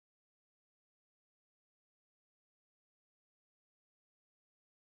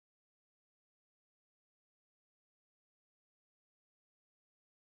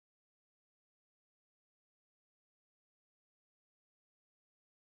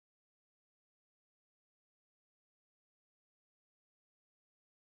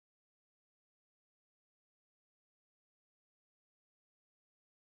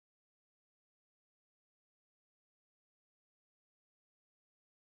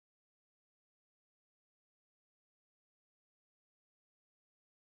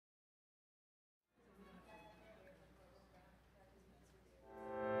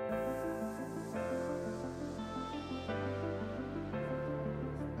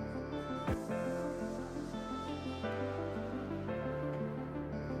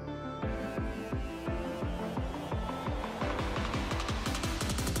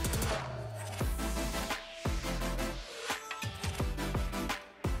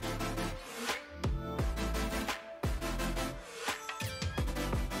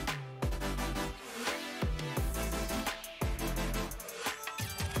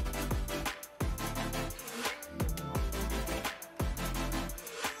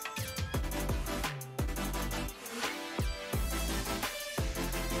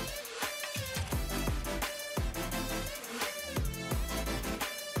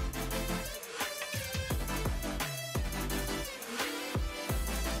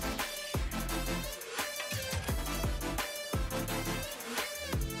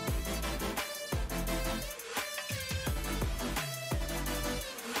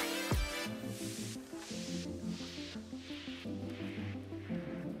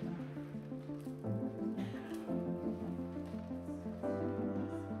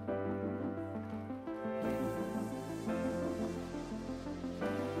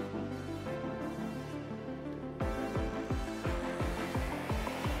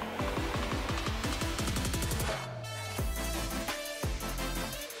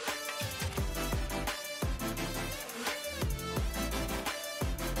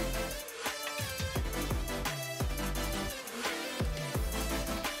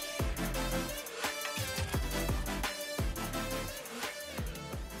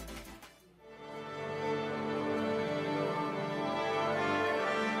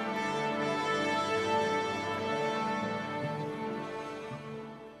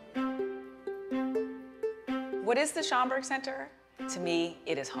What is the Schomburg Center? To me,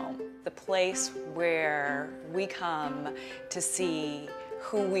 it is home. The place where we come to see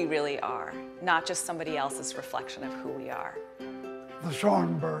who we really are, not just somebody else's reflection of who we are. The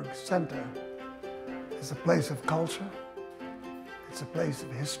Schomburg Center is a place of culture. It's a place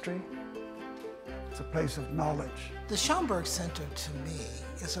of history. It's a place of knowledge. The Schomburg Center, to me,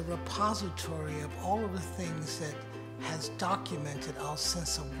 is a repository of all of the things that has documented our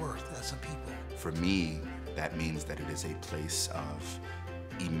sense of worth as a people. For me, that means that it is a place of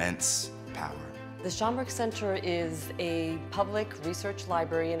immense power. The Schomburg Center is a public research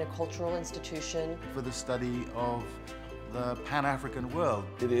library and a cultural institution. For the study of the Pan-African world.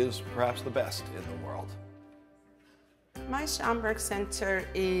 It is perhaps the best in the world. My Schomburg Center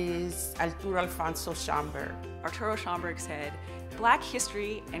is Arturo Alfonso Schomburg. Arturo Schomburg said, Black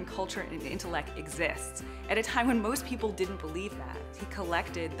history and culture and intellect exists at a time when most people didn't believe that. He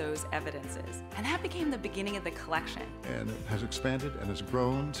collected those evidences, and that became the beginning of the collection. And it has expanded and has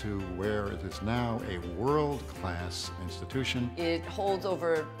grown to where it is now a world-class institution. It holds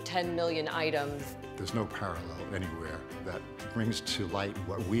over 10 million items. There's no parallel anywhere that brings to light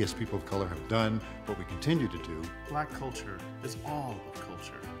what we as people of color have done, what we continue to do. Black culture is all of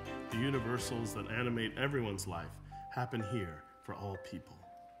culture. The universals that animate everyone's life happen here for all people.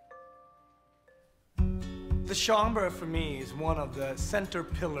 The Schomburg for me is one of the center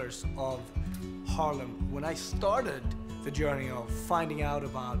pillars of Harlem. When I started the journey of finding out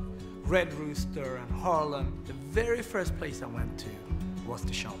about Red Rooster and Harlem, the very first place I went to was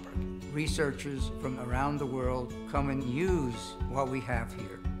the Schomburg. Researchers from around the world come and use what we have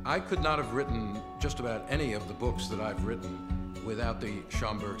here. I could not have written just about any of the books that I've written without the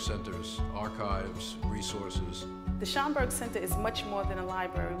Schomburg Center's archives, resources. The Schomburg Center is much more than a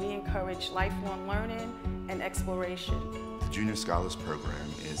library. We encourage lifelong learning and exploration. The Junior Scholars Program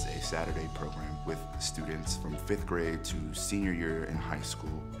is a Saturday program with students from 5th grade to senior year in high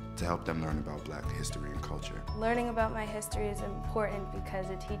school to help them learn about Black history and culture. Learning about my history is important because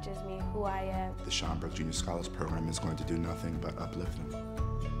it teaches me who I am. The Schomburg Junior Scholars Program is going to do nothing but uplift them.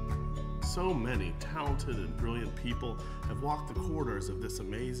 So many talented and brilliant people have walked the corridors of this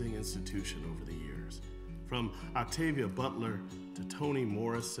amazing institution over the years. From Octavia Butler to Toni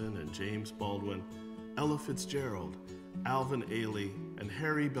Morrison and James Baldwin, Ella Fitzgerald, Alvin Ailey, and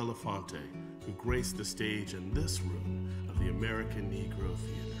Harry Belafonte, who graced the stage in this room of the American Negro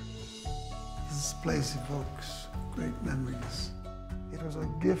Theater. This place evokes great memories. It was a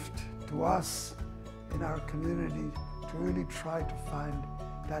gift to us in our community to really try to find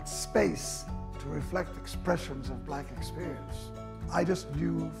that space to reflect expressions of Black experience. I just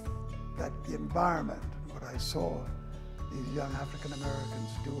knew that the environment, what I saw these young African Americans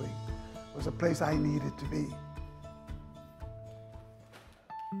doing, was a place I needed to be.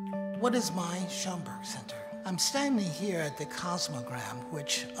 What is my Schomburg Center? I'm standing here at the Cosmogram,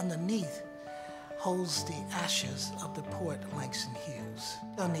 which underneath holds the ashes of the poet Langston Hughes.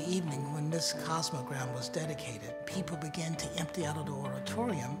 On the evening when this Cosmogram was dedicated, people began to empty out of the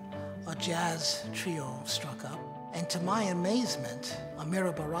auditorium. A jazz trio struck up, and to my amazement,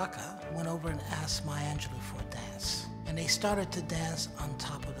 Amira Baraka went over and asked Maya Angelou for a dance. And they started to dance on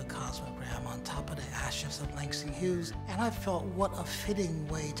top of the Cosmogram, on top of the ashes of Langston Hughes, and I felt what a fitting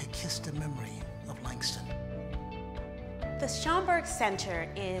way to kiss the memory of Langston. The Schomburg Center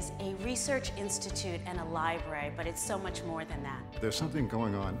is a research institute and a library, but it's so much more than that. There's something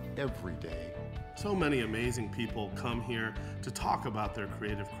going on every day. So many amazing people come here to talk about their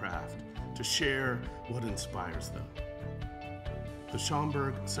creative craft, to share what inspires them. The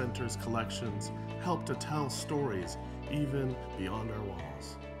Schomburg Center's collections help to tell stories even beyond our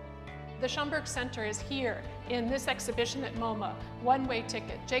walls. The Schomburg Center is here in this exhibition at MoMA, One-Way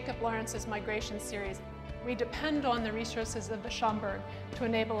Ticket, Jacob Lawrence's Migration Series. We depend on the resources of the Schomburg to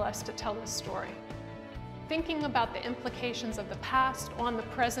enable us to tell this story. Thinking about the implications of the past on the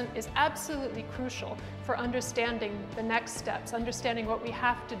present is absolutely crucial for understanding the next steps, understanding what we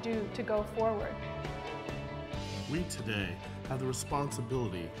have to do to go forward. We today have the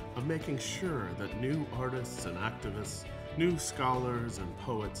responsibility of making sure that new artists and activists, new scholars and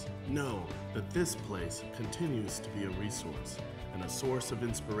poets know that this place continues to be a resource and a source of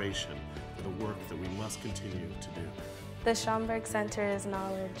inspiration for the work that we must continue to do. The Schomburg Center is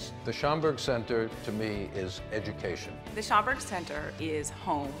knowledge. The Schomburg Center, to me, is education. The Schomburg Center is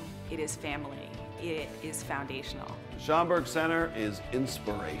home, it is family, it is foundational. The Schomburg Center is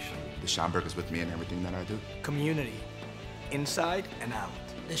inspiration. The Schomburg is with me in everything that I do. Community, inside and out.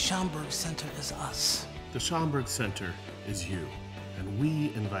 The Schomburg Center is us. The Schomburg Center is you, and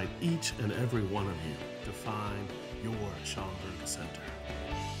we invite each and every one of you to find your Schomburg Center.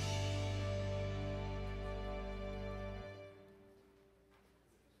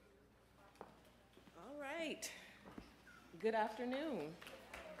 Good afternoon.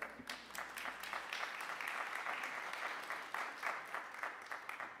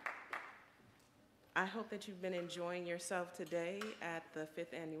 I hope that you've been enjoying yourself today at the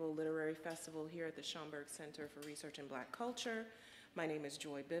 5th Annual Literary Festival here at the Schomburg Center for Research in Black Culture. My name is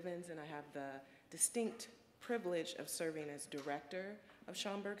Joy Bivins, and I have the distinct privilege of serving as director of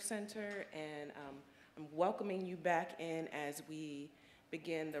Schomburg Center, and I'm welcoming you back in as we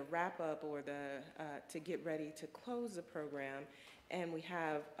begin the wrap-up or to get ready to close the program. And we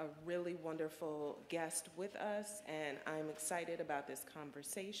have a really wonderful guest with us, and I'm excited about this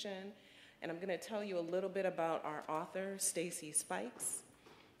conversation. And I'm going to tell you a little bit about our author, Stacy Spikes.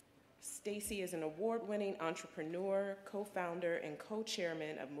 Stacy is an award-winning entrepreneur, co-founder, and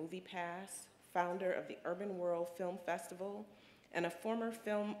co-chairman of MoviePass, founder of the Urban World Film Festival, and a former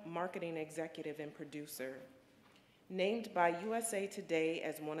film marketing executive and producer. Named by USA Today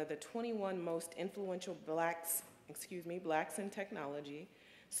as one of the 21 most influential blacks in technology,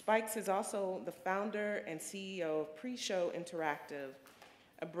 Spikes is also the founder and CEO of Pre-Show Interactive,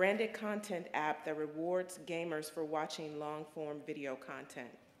 a branded content app that rewards gamers for watching long-form video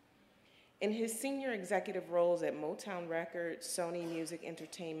content. In his senior executive roles at Motown Records, Sony Music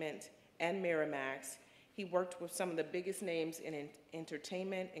Entertainment, and Miramax, he worked with some of the biggest names in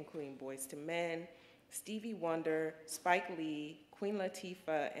entertainment, including Boyz II Men, Stevie Wonder, Spike Lee, Queen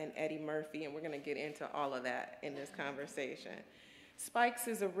Latifah, and Eddie Murphy, and we're gonna get into all of that in this conversation. Spikes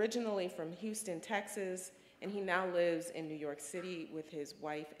is originally from Houston, Texas, and he now lives in New York City with his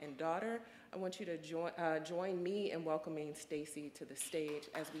wife and daughter. I want you to join me in welcoming Stacy to the stage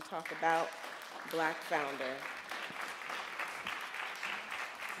as we talk about Black Founder.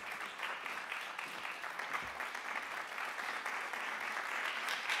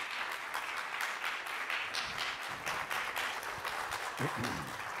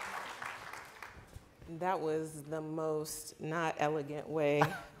 That was the most not elegant way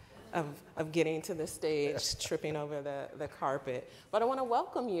of getting to the stage, tripping over the carpet. But I want to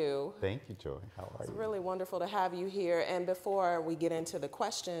welcome you. Thank you, Joy. How are you? It's really wonderful to have you here. And before we get into the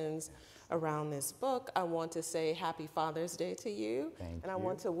questions around this book, I want to say Happy Father's Day to you. Thank you. And I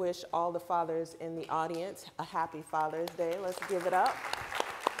want to wish all the fathers in the audience a Happy Father's Day. Let's give it up.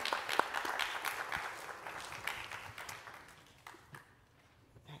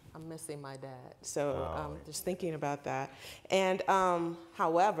 I'm missing my dad, so just thinking about that. And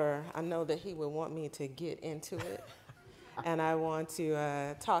however, I know that he would want me to get into it. And I want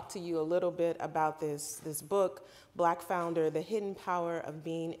to talk to you a little bit about this book, Black Founder, The Hidden Power of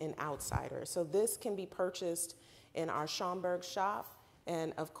Being an Outsider. So this can be purchased in our Schomburg shop.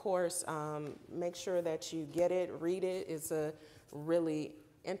 And of course, make sure that you get it, read it. It's a really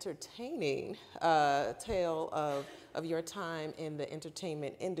entertaining tale of your time in the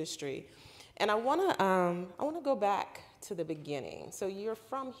entertainment industry. And I wanna go back to the beginning. So you're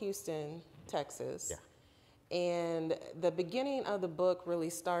from Houston, Texas. Yeah. And the beginning of the book really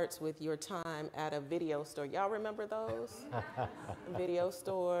starts with your time at a video store. Y'all remember those? Video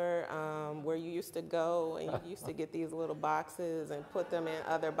store where you used to go and you used to get these little boxes and put them in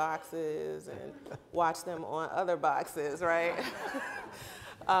other boxes and watch them on other boxes, right?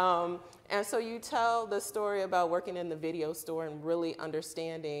 And so you tell the story about working in the video store and really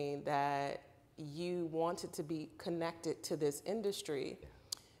understanding that you wanted to be connected to this industry,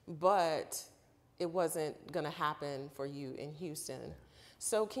 but it wasn't going to happen for you in Houston.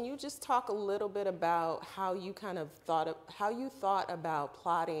 So can you just talk a little bit about how you thought about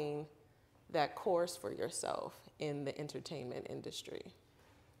plotting that course for yourself in the entertainment industry?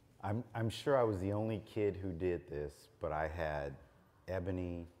 I'm sure I was the only kid who did this, but I had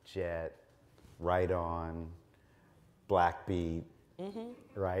Ebony, Jet, Right On, Black Beat,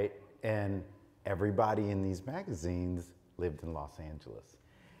 right? And everybody in these magazines lived in Los Angeles.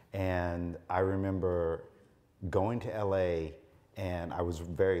 And I remember going to LA, and I was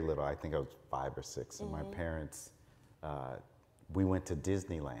very little, I think I was 5 or 6, and my parents, we went to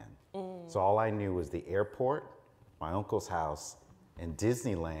Disneyland. So all I knew was the airport, my uncle's house, and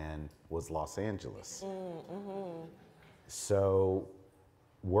Disneyland was Los Angeles. So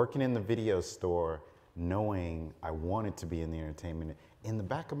working in the video store, knowing I wanted to be in the entertainment, in the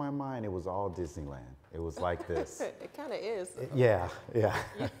back of my mind, it was all Disneyland. It was like this. It kind of is. Yeah.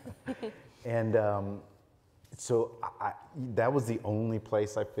 And so that was the only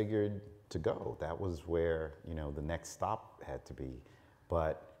place I figured to go. That was where, the next stop had to be.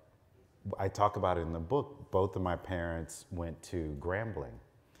 But I talk about it in the book. Both of my parents went to Grambling.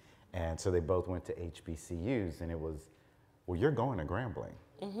 And so they both went to HBCUs, and it was, well, you're going to Grambling.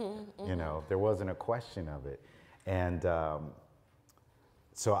 There wasn't a question of it. And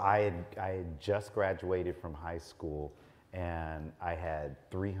so I had just graduated from high school, and I had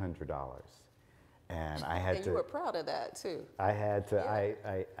 $300. And I had and you were proud of that too. I had to,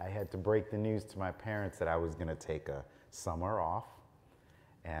 I had to break the news to my parents that I was gonna take a summer off,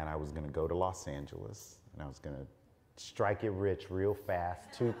 and I was gonna go to Los Angeles, and I was gonna strike it rich real fast.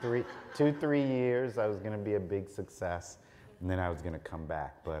 2-3 years, I was gonna be a big success, and then I was gonna come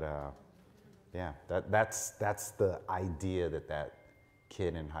back. But yeah, that's the idea that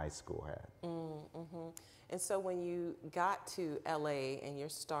kid in high school had. Mm-hmm. And so when you got to LA and you're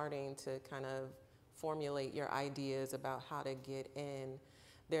starting to kind of formulate your ideas about how to get in,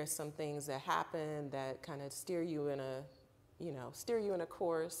 there's some things that happen that kind of steer you in a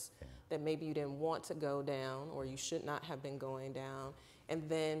course that maybe you didn't want to go down, or you should not have been going down, and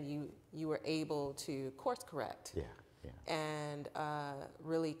then you were able to course correct. And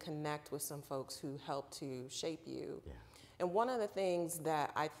really connect with some folks who helped to shape you. And one of the things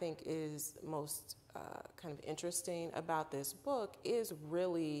that I think is most kind of interesting about this book is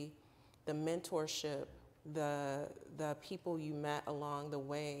really the mentorship, the people you met along the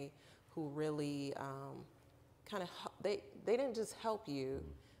way who really kind of, they didn't just help you,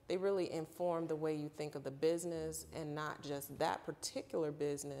 they really informed the way you think of the business, and not just that particular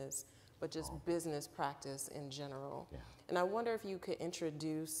business, but just business practice in general. And I wonder if you could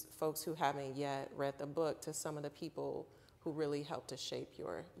introduce folks who haven't yet read the book to some of the people who really helped to shape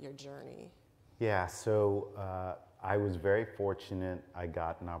your journey. Yeah, so I was very fortunate. I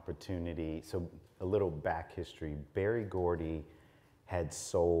got an opportunity. So a little back history. Berry Gordy had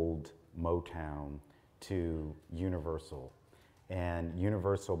sold Motown to Universal. And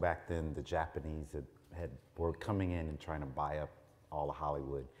Universal back then, the Japanese were coming in and trying to buy up all of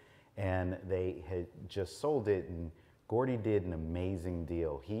Hollywood. And they had just sold it, and Gordy did an amazing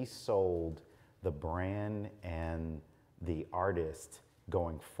deal. He sold the brand and the artist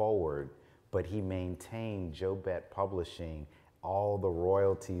going forward, but he maintained Joe Bett Publishing, all the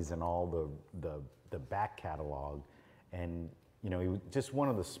royalties and all the back catalog. And he was just one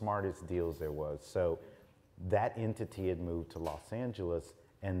of the smartest deals there was. So that entity had moved to Los Angeles,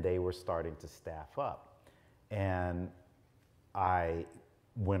 and they were starting to staff up. And I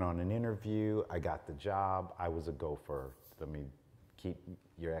went on an interview, I got the job, I was a gopher. Let me keep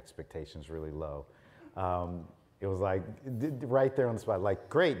your expectations really low. It was like, right there on the spot, like,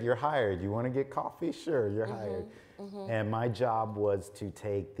 great, you're hired. You want to get coffee? Sure, you're hired. And my job was to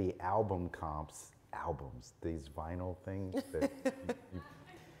take the album comps, these vinyl things.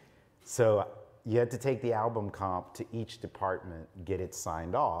 So you had to take the album comp to each department, get it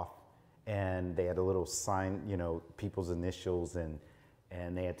signed off, and they had a little sign, people's initials, and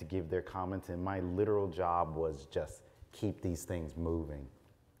they had to give their comments, and my literal job was just keep these things moving.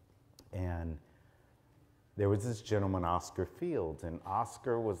 And there was this gentleman, Oscar Fields, and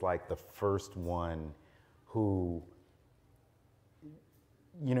Oscar was like the first one who,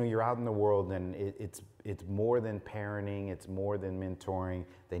 you're out in the world, and it's more than parenting, it's more than mentoring.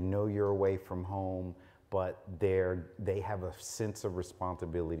 They know you're away from home, but they have a sense of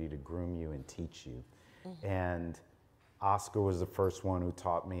responsibility to groom you and teach you. And Oscar was the first one who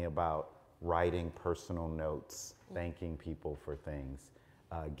taught me about writing personal notes, thanking people for things,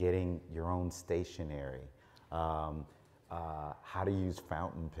 getting your own stationery, how to use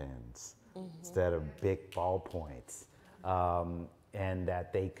fountain pens instead of big ballpoints, and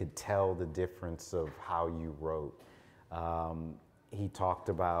that they could tell the difference of how you wrote. He talked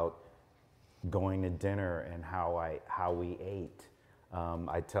about going to dinner and how we ate.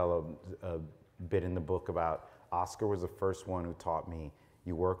 I tell a bit in the book about Oscar was the first one who taught me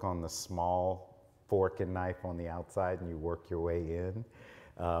you work on the small fork and knife on the outside and you work your way in.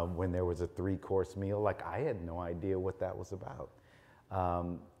 When there was a 3-course meal, like I had no idea what that was about.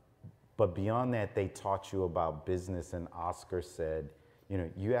 But beyond that, they taught you about business, and Oscar said,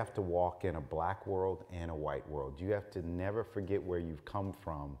 you have to walk in a black world and a white world. You have to never forget where you've come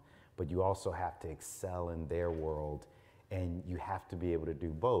from, but you also have to excel in their world, and you have to be able to do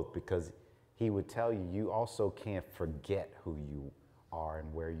both, because he would tell you, you also can't forget who you are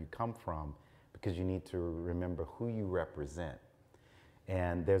and where you come from, because you need to remember who you represent.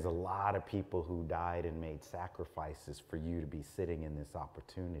 And there's a lot of people who died and made sacrifices for you to be sitting in this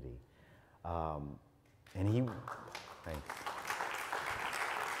opportunity. And he, thanks.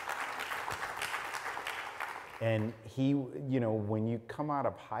 And he, when you come out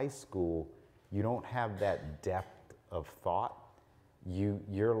of high school, you don't have that depth of thought.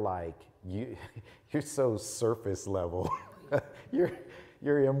 You're like, you're so surface level.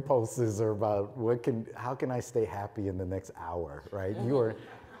 Your impulses are about how can I stay happy in the next hour, right?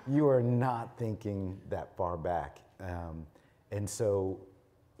 You are not thinking that far back. And so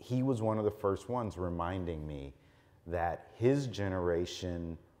he was one of the first ones reminding me that his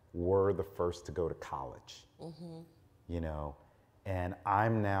generation were the first to go to college, you know, and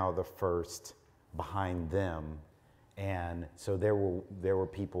I'm now the first behind them. And so there were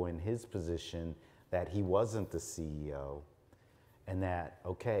people in his position that he wasn't the CEO, and that,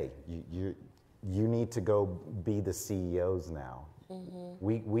 okay, you need to go be the CEOs now.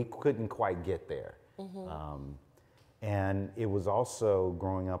 We couldn't quite get there. And it was also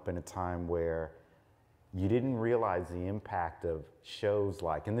growing up in a time where you didn't realize the impact of shows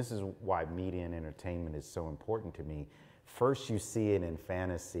like, and this is why media and entertainment is so important to me. First you see it in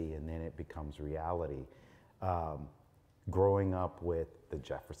fantasy and then it becomes reality. Growing up with the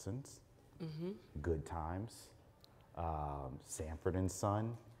Jeffersons, Good Times, Sanford and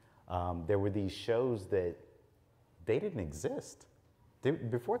Son, there were these shows that they didn't exist.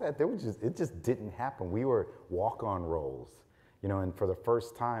 Before that, it just didn't happen. We were walk-on roles, you know, and for the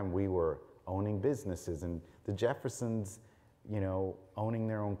first time we were owning businesses, and the Jeffersons, you know, owning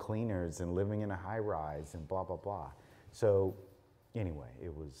their own cleaners and living in a high-rise and blah, blah, blah. So anyway,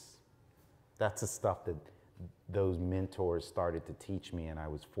 that's the stuff that those mentors started to teach me, and I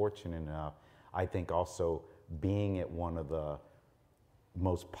was fortunate enough, I think also being at one of the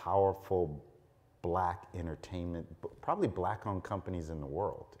most powerful Black entertainment, probably Black-owned companies in the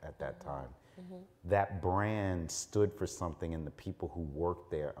world at that time. That brand stood for something, and the people who worked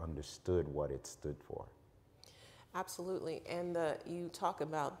there understood what it stood for. Absolutely, and you talk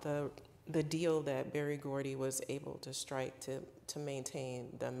about the deal that Berry Gordy was able to strike to maintain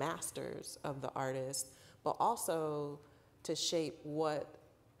the masters of the artists, but also to shape what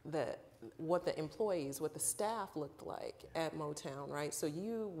the employees, what the staff looked like at Motown, right? So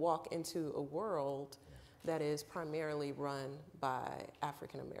you walk into a world that is primarily run by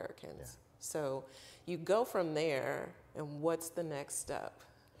African Americans. Yeah. So you go from there, and what's the next step?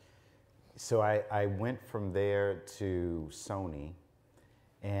 So I went from there to Sony,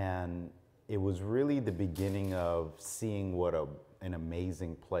 and it was really the beginning of seeing what an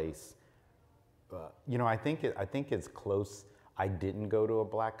amazing place. You know, I think it's close. I didn't go to a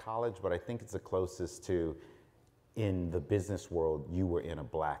Black college, but I think it's the closest to, in the business world, you were in a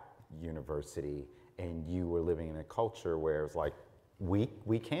Black university and you were living in a culture where it's like, we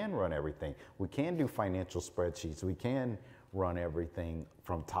can run everything. We can do financial spreadsheets. We can run everything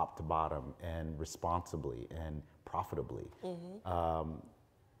from top to bottom and responsibly and profitably.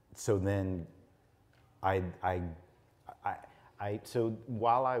 So then so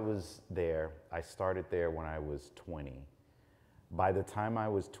while I was there, I started there when I was 20. By the time I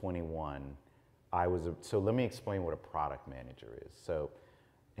was 21, so let me explain what a product manager is. So,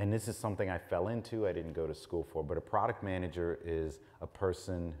 and this is something I fell into, I didn't go to school for, but a product manager is a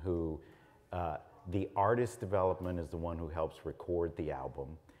person who, the artist development is the one who helps record the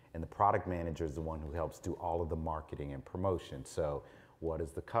album, and the product manager is the one who helps do all of the marketing and promotion. So what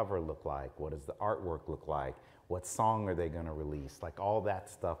does the cover look like? What does the artwork look like? What song are they gonna release? Like all that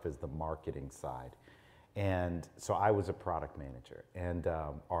stuff is the marketing side. And so I was a product manager, and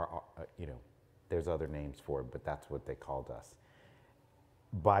you know, there's other names for it, but that's what they called us.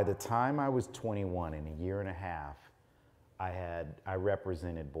 By the time I was 21, in a year and a half, I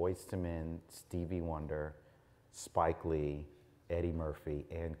represented Boyz II Men, Stevie Wonder, Spike Lee, Eddie Murphy,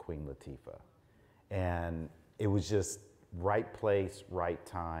 and Queen Latifah. And it was just right place, right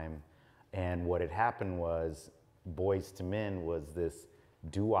time. And what had happened was Boyz II Men was this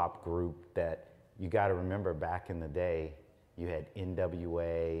doo-wop group that, you got to remember, back in the day, you had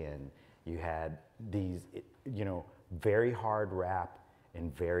NWA and you had these, you know, very hard rap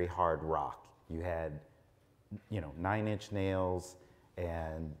and very hard rock. You had, you know, 9 Inch Nails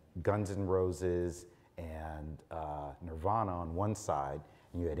and Guns N' Roses and Nirvana on one side,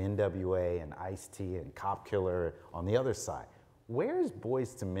 and you had NWA and Ice-T and Cop Killer on the other side. Where's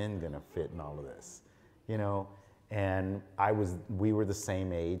Boyz II Men gonna fit in all of this? You know, and we were the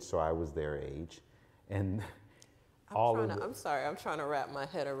same age, so I was their age. And I'm sorry, I'm trying to wrap my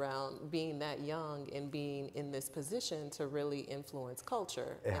head around being that young and being in this position to really influence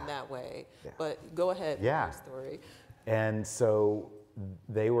culture in that way. Yeah. But go ahead with your story. And so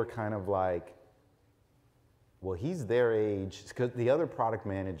they were kind of like, well, he's their age, because the other product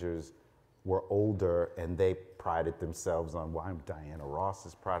managers were older and they prided themselves on, well, I'm Diana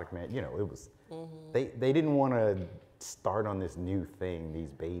Ross's product manager. You know, it was, they didn't want to start on this new thing,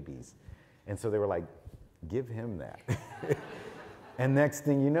 these babies. And so they were like, give him that. And next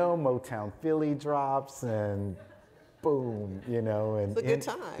thing you know, Motown Philly drops and boom, you know, and it's a good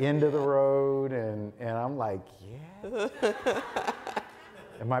time. End of the road, and I'm like, yeah.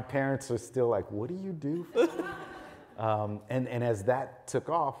 And my parents are still like, what do you do for and as that took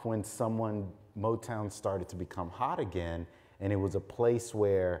off, when someone Motown started to become hot again, and it was a place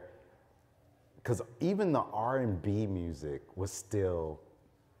where, because even the R&B music was still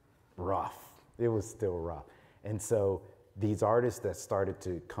rough. It was still rough. And so these artists that started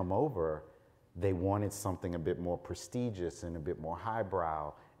to come over, they wanted something a bit more prestigious and a bit more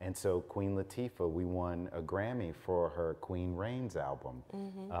highbrow. And so Queen Latifah, we won a Grammy for her Queen Reigns album.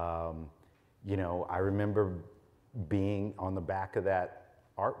 You know, I remember being on the back of that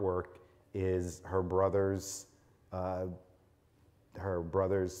artwork is her brother's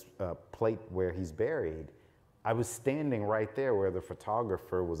plate where he's buried. I was standing right there where the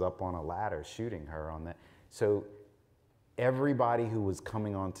photographer was up on a ladder shooting her on that. So everybody who was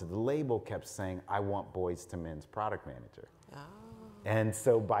coming onto the label kept saying, I want Boyz II Men's product manager. Oh. And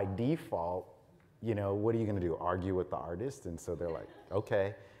so by default, you know, what are you gonna do, argue with the artist? And so they're like,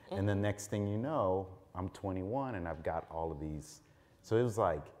 okay. And the next thing you know, I'm 21 and I've got all of these. So it was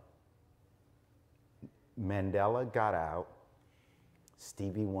like, Mandela got out,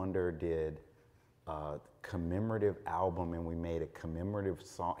 Stevie Wonder did a commemorative album and we made a commemorative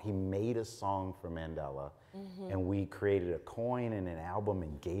song. He made a song for Mandela and we created a coin and an album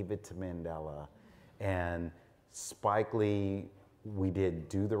and gave it to Mandela. And Spike Lee, we did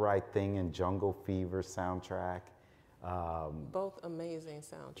Do the Right Thing and Jungle Fever soundtrack. Both amazing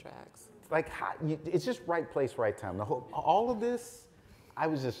soundtracks. Like, it's just right place, right time. The whole, all of this, I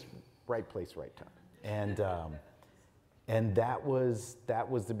was just right place, right time. And that was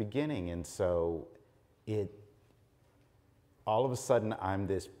the beginning. And so all of a sudden I'm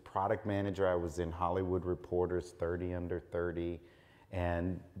this product manager. I was in Hollywood Reporter's 30 Under 30,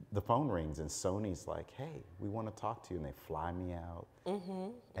 and the phone rings and Sony's like, hey, we want to talk to you. And they fly me out.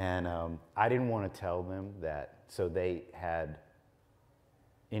 And I didn't want to tell them that. So they had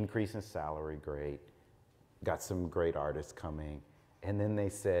increase in salary, great, got some great artists coming. And then they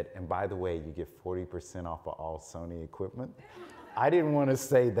said, and by the way, you get 40% off of all Sony equipment. I didn't want to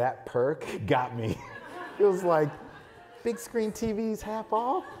say that perk got me. It was like, big screen TVs half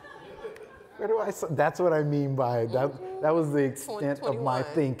off? Where do I, that's what I mean by that. That was the extent of my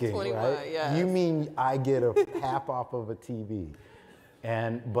thinking, right? Yes. You mean I get a half off of a TV.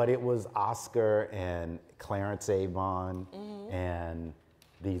 But it was Oscar and Clarence Avon and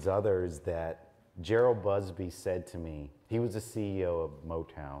these others that Gerald Busby said to me. He was the CEO of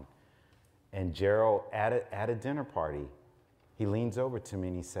Motown. And Gerald, at a dinner party, he leans over to me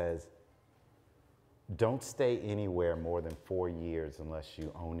and he says, don't stay anywhere more than 4 years unless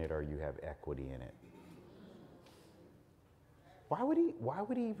you own it or you have equity in it. Why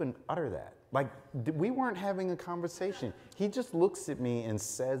would he even utter that? Like, we weren't having a conversation. He just looks at me and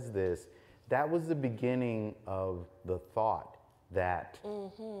says this. That was the beginning of the thought that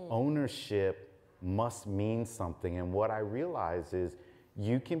ownership must mean something. And what I realize is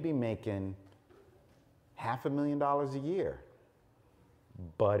you can be making $500,000 a year,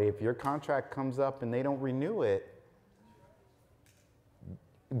 but if your contract comes up and they don't renew it,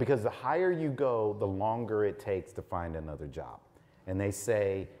 because the higher you go, the longer it takes to find another job. And they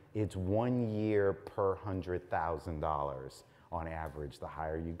say it's 1 year per $100,000 on average, the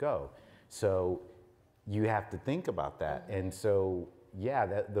higher you go. So you have to think about that. And so,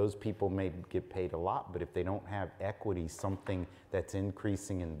 yeah, those people may get paid a lot, but if they don't have equity, something that's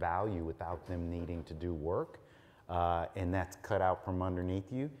increasing in value without them needing to do work, and that's cut out from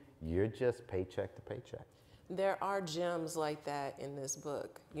underneath you, you're just paycheck to paycheck. There are gems like that in this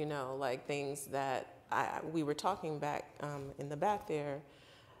book, you know, like things that we were talking back in the back there,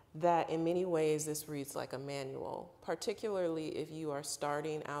 that in many ways this reads like a manual, particularly if you are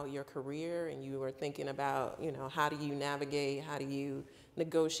starting out your career and you are thinking about, you know, how do you navigate, how do you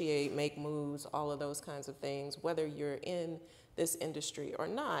negotiate, make moves, all of those kinds of things, whether you're in this industry or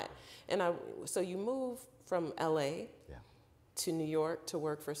not. And so you move from LA to New York to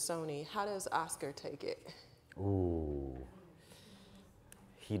work for Sony. How does Oscar take it? Ooh,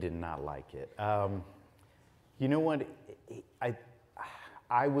 he did not like it. You know what,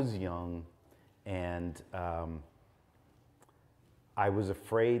 I was young, and I was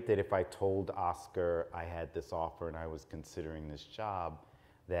afraid that if I told Oscar I had this offer and I was considering this job,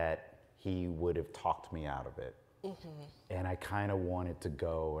 that he would have talked me out of it. And I kind of wanted to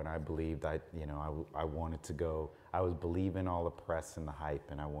go, and I believed I wanted to go. I was believing all the press and the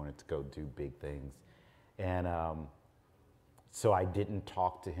hype, and I wanted to go do big things. And so I didn't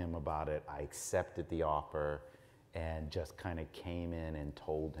talk to him about it. I accepted the offer and just kind of came in and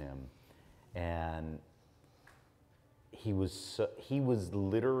told him. And he was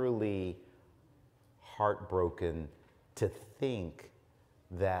literally heartbroken to think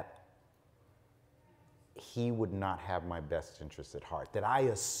that he would not have my best interest at heart, that I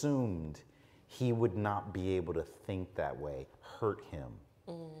assumed he would not be able to think that way, hurt him.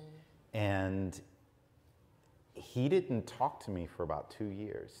 And he didn't talk to me for about 2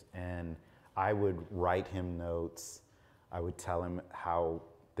 years. And I would write him notes. I would tell him how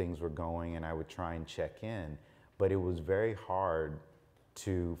things were going, and I would try and check in. But it was very hard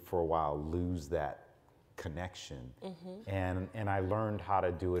to, for a while, lose that connection. And I learned how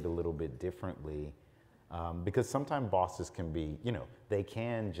to do it a little bit differently. Because sometimes bosses can be, you know, they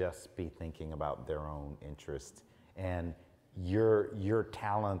can just be thinking about their own interest, and your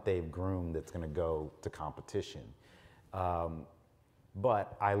talent they've groomed that's going to go to competition.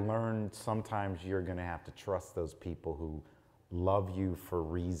 But I learned sometimes you're going to have to trust those people who love you for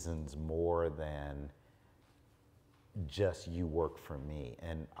reasons more than just you work for me.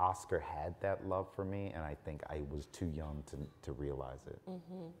 And Oscar had that love for me, and I think I was too young to realize it.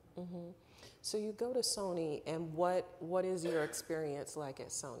 So you go to Sony, and what is your experience like at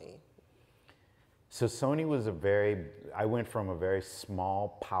Sony? So Sony was I went from a very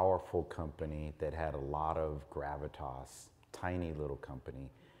small, powerful company that had a lot of gravitas, tiny little company,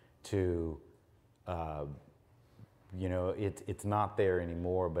 to, you know, it's not there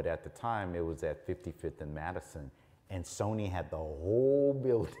anymore, but at the time it was at 55th and Madison, and Sony had the whole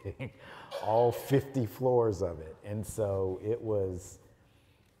building, all 50 floors of it. And so it was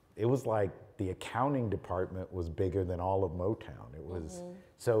like the accounting department was bigger than all of Motown. It was,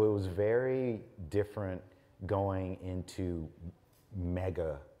 so it was very different going into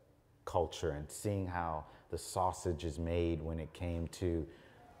mega culture and seeing how the sausage is made when it came to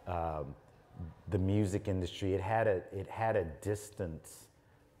the music industry. It had a distance,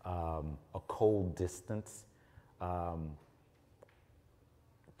 a cold distance.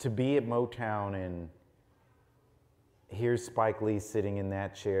 To be at Motown and here's Spike Lee sitting in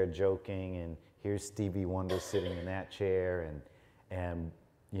that chair joking, and here's Stevie Wonder sitting in that chair, and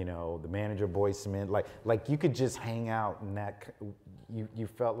you know, the manager Boyz II Men, like you could just hang out in that, you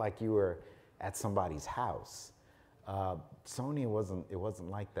felt like you were at somebody's house. Sony it wasn't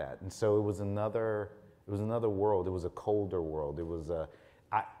like that, and so it was another world. It was a colder world. It was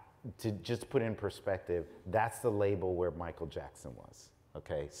to just put in perspective, that's the label where Michael Jackson was.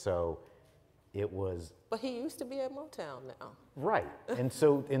 Okay, so it was. But he used to be at Motown now. Right, and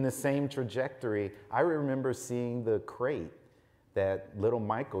so in the same trajectory, I remember seeing the crate that little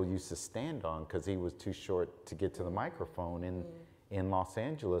Michael used to stand on because he was too short to get to the microphone in Los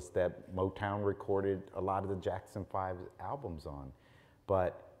Angeles, that Motown recorded a lot of the Jackson 5 albums on.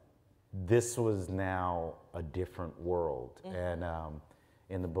 But this was now a different world. And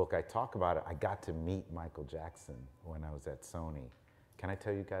in the book I talk about it, I got to meet Michael Jackson when I was at Sony. Can I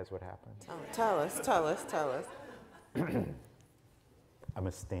tell you guys what happened? Tell us. I'm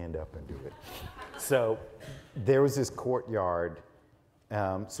gonna stand up and do it. So there was this courtyard.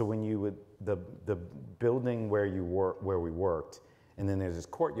 So when you would, the building where we worked, and then there's this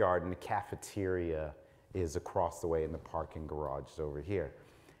courtyard, and the cafeteria is across the way, and the parking garage is over here.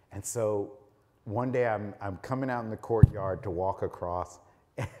 And so one day I'm coming out in the courtyard to walk across,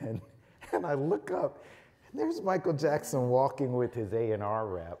 and I look up, and there's Michael Jackson walking with his A&R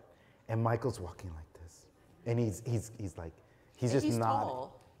rep, and Michael's walking like this, and he's like, he's just not.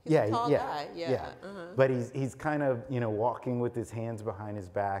 Tall. He's a tall guy. Yeah. But he's kind of, you know, walking with his hands behind his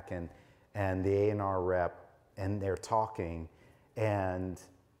back, and the A&R rep, and they're talking, and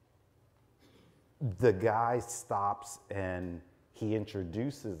the guy stops and he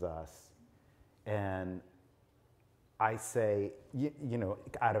introduces us, and I say, you know,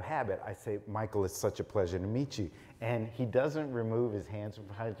 out of habit, I say, Michael, it's such a pleasure to meet you. And he doesn't remove his hands from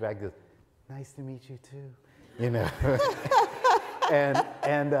behind his back. He goes, nice to meet you too, you know.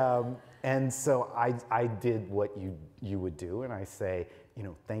 And so I did what you would do, and I say, you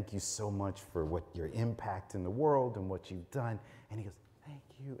know, thank you so much for what your impact in the world and what you've done. And he goes, thank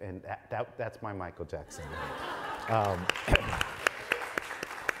you. And that's my Michael Jackson.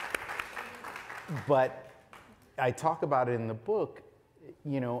 But I talk about it in the book,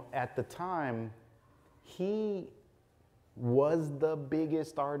 you know, at the time, he was the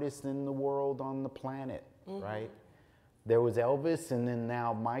biggest artist in the world on the planet, right? There was Elvis, and then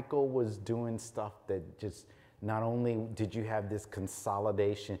now Michael was doing stuff that just, not only did you have this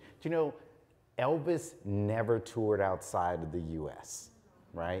consolidation, do you know, Elvis never toured outside of the US,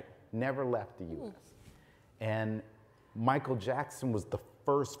 right? Never left the US. And Michael Jackson was the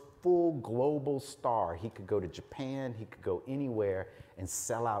first full global star. He could go to Japan, he could go anywhere and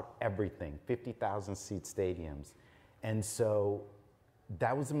sell out everything, 50,000 seat stadiums. And so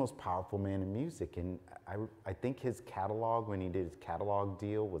that was the most powerful man in music. And I think his catalog, when he did his catalog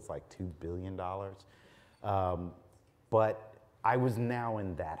deal, was like $2 billion. But I was now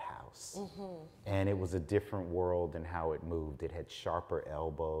in that house. And it was a different world in how it moved. It had sharper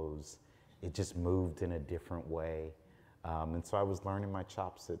elbows. It just moved in a different way. And so I was learning my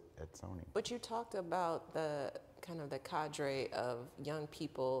chops at Sony. But you talked about the kind of the cadre of young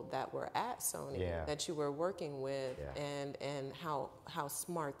people that were at Sony, that you were working with, and how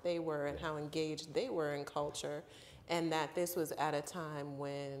smart they were and how engaged they were in culture, and that this was at a time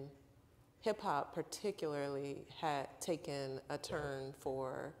when hip-hop particularly had taken a turn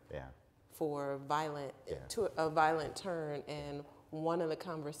for violent, to a violent turn, and one of the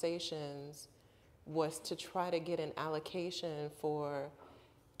conversations was to try to get an allocation for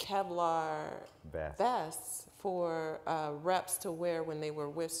Kevlar vests for reps to wear when they were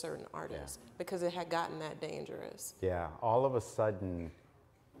with certain artists, because it had gotten that dangerous. Yeah, all of a sudden,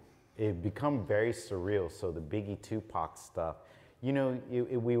 it become very surreal. So the Biggie Tupac stuff, you know,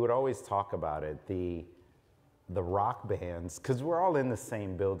 we would always talk about it, the rock bands, because we're all in the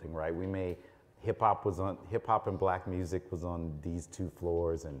same building, right? We made hip hop and black music was on these 2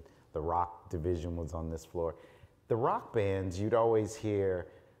 floors, and the rock division was on this floor. The rock bands, you'd always hear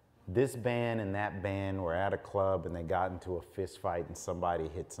this band and that band were at a club and they got into a fist fight and somebody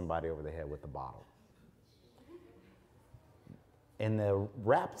hit somebody over the head with a bottle. In the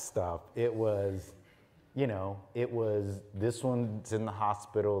rap stuff, it was, you know, it was this one's in the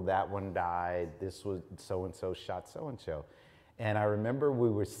hospital, that one died, this was so-and-so shot so-and-so. And I remember we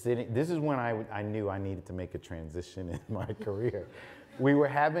were sitting, this is when I knew I needed to make a transition in my career. We were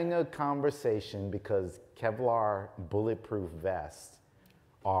having a conversation because Kevlar bulletproof vests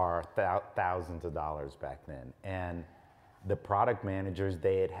are thousands of dollars back then. And the product managers,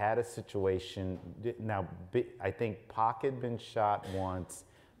 they had had a situation, now I think Pac had been shot once,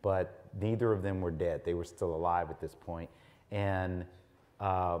 but neither of them were dead. They were still alive at this point. And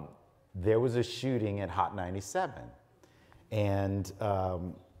there was a shooting at Hot 97. And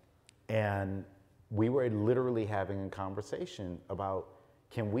we were literally having a conversation about,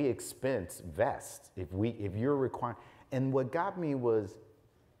 can we expense vests if you're requiring, and what got me was,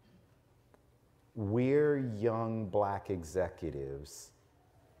 we're young black executives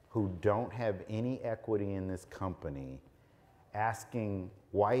who don't have any equity in this company asking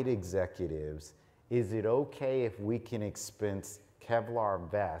white executives, is it okay if we can expense Kevlar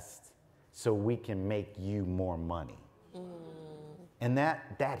vests so we can make you more money? And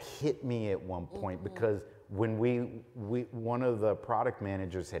that hit me at one point, because when one of the product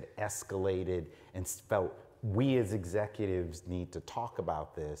managers had escalated and felt we as executives need to talk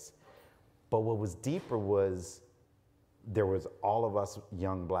about this. But what was deeper was there was all of us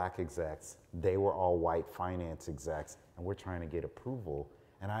young black execs, they were all white finance execs, and we're trying to get approval.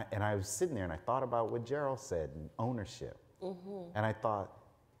 And I was sitting there and I thought about what Gerald said, ownership. And I thought,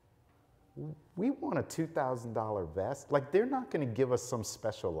 we want a $2,000 vest. Like, they're not gonna give us some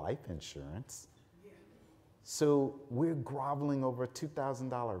special life insurance. So we're groveling over a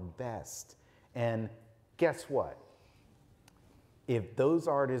 $2,000 vest. And guess what? If those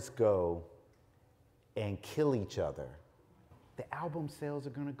artists go and kill each other, the album sales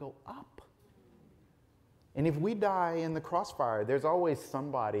are gonna go up. And if we die in the crossfire, there's always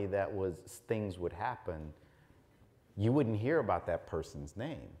somebody things would happen. You wouldn't hear about that person's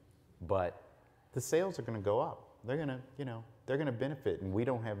name, but the sales are gonna go up. They're gonna benefit, and we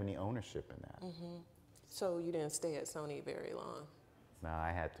don't have any ownership in that. So you didn't stay at Sony very long? No,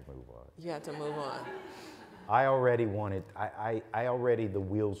 I had to move on. You had to move on. I already the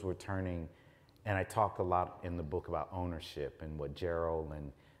wheels were turning, and I talk a lot in the book about ownership and what Gerald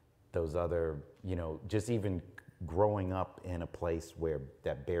and those other, just even growing up in a place where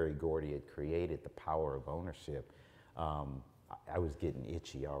that Berry Gordy had created the power of ownership. I was getting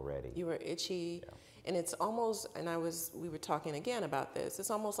itchy already. You were itchy, and it's almost, we were talking again about this,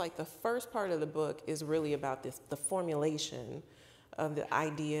 it's almost like the first part of the book is really about the formulation of the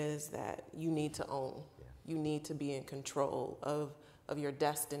ideas that you need to own. You need to be in control of your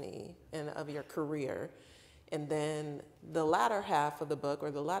destiny and of your career. And then the latter half of the book,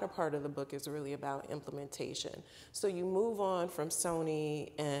 or the latter part of the book, is really about implementation. So you move on from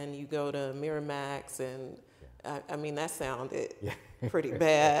Sony and you go to Miramax, and that sounded pretty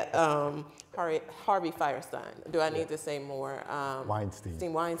bad. Harvey Firestein. Do I need to say more?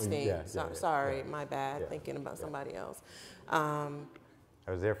 Weinstein. Sorry, my bad, thinking about somebody else. I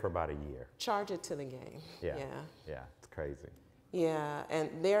was there for about a year. Charge it to the game. Yeah, it's crazy. Yeah, and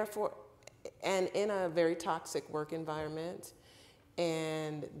therefore, and in a very toxic work environment,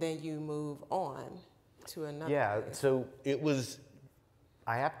 and then you move on to another place. So it was,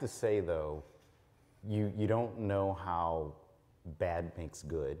 I have to say though, you don't know how bad makes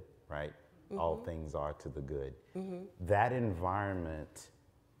good, right? all things are to the good. That environment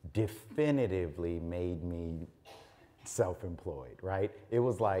definitively made me self-employed, right? It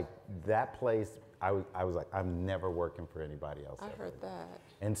was like that place, I was like, I'm never working for anybody else. I heard that.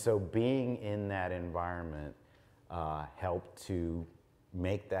 And so being in that environment helped to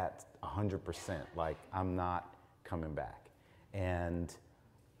make that 100%, like I'm not coming back. And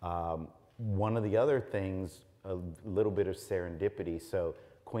one of the other things, a little bit of serendipity. So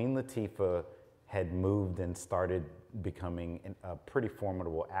Queen Latifah had moved and started becoming a pretty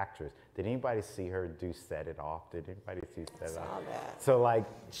formidable actress. Did anybody see her do Set It Off? Did anybody see Set It Off? I saw that. So like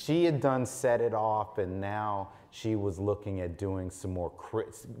she had done Set It Off, and now she was looking at doing some more,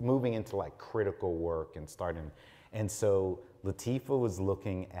 moving into like critical work and starting. And so Latifah was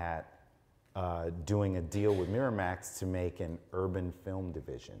looking at doing a deal with Miramax to make an urban film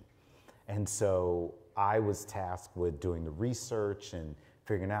division. And so I was tasked with doing the research and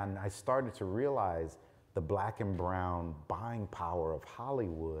figuring out, and I started to realize the black and brown buying power of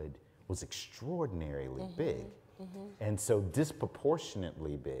Hollywood was extraordinarily big. And so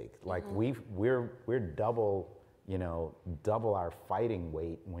disproportionately big. Like we're double, you know, double our fighting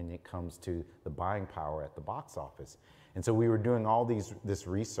weight when it comes to the buying power at the box office. And so we were doing all this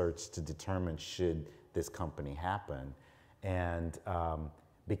research to determine should this company happen. And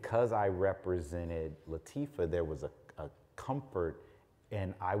because I represented Latifah, there was a comfort,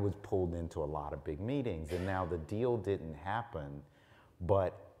 and I was pulled into a lot of big meetings. And now the deal didn't happen,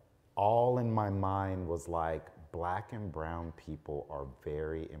 but all in my mind was like, black and brown people are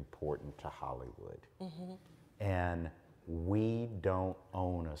very important to Hollywood. And we don't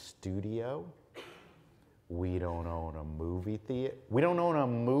own a studio. We don't own a movie theater. We don't own a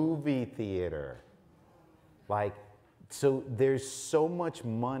movie theater. Like, so there's so much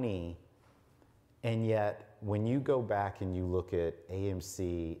money, and yet when you go back and you look at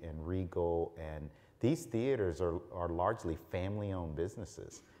AMC and Regal, and these theaters are largely family-owned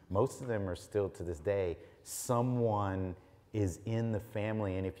businesses. Most of them are still, to this day, someone is in the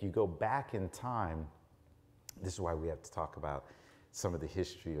family. And if you go back in time, this is why we have to talk about some of the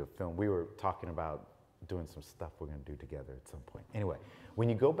history of film. We were talking about doing some stuff we're gonna do together at some point. Anyway, when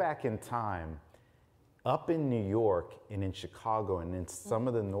you go back in time, up in New York and in Chicago and in some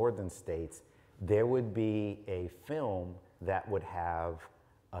of the northern states, there would be a film that would have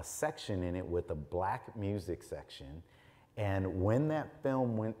a section in it with a black music section. And when that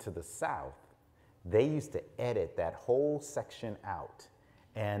film went to the South, they used to edit that whole section out.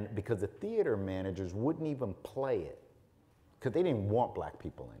 And because the theater managers wouldn't even play it, because they didn't want black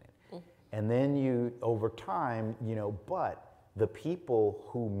people in it. And then over time, you know, but the people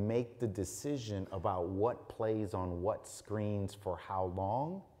who make the decision about what plays on what screens for how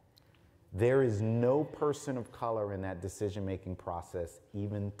long, there is no person of color in that decision-making process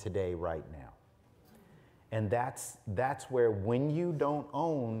even today, right now. And that's where, when you don't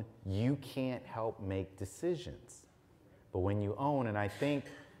own, you can't help make decisions. But when you own, and I think,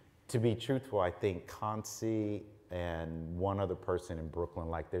 to be truthful, I think Concy and one other person in Brooklyn,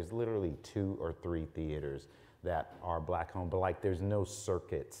 like there's literally 2 or 3 theaters that are black owned, but like there's no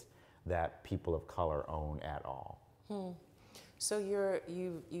circuits that people of color own at all. So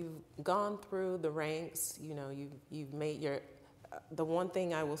you've gone through the ranks, you know, you've made your, the one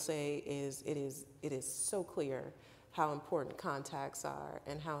thing I will say is it is so clear how important contacts are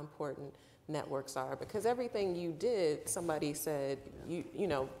and how important networks are, because everything you did, somebody said, you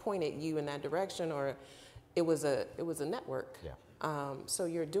know, pointed you in that direction, or it was a network. Yeah. So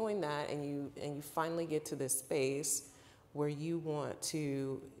you're doing that, and you finally get to this space where you want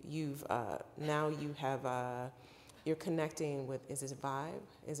to, now you have, you're connecting with, is it Vibe?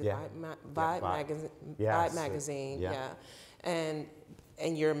 Is it Vibe? Vibe magazine. Yes. Vibe magazine. Yeah. Yeah.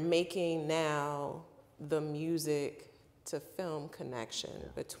 And you're making now the music to film connection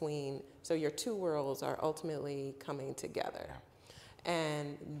between, so your 2 worlds are ultimately coming together.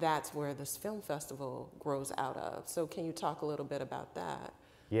 And that's where this film festival grows out of. So can you talk a little bit about that?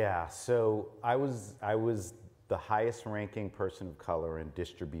 Yeah, so I was the highest ranking person of color in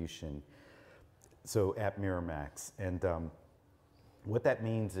distribution, so at Miramax. And what that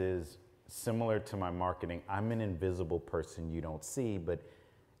means is, similar to my marketing, I'm an invisible person you don't see, but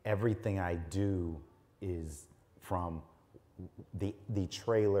everything I do is from the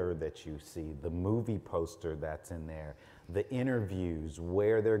trailer that you see, the movie poster that's in there, the interviews,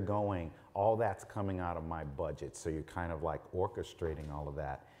 where they're going, all that's coming out of my budget. So you're kind of like orchestrating all of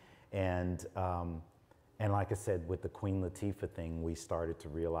that. And like I said, with the Queen Latifah thing, we started to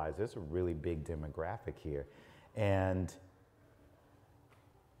realize there's a really big demographic here. And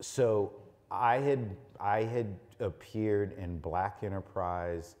so I had appeared in Black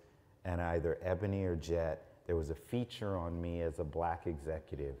Enterprise and either Ebony or Jet, there was a feature on me as a black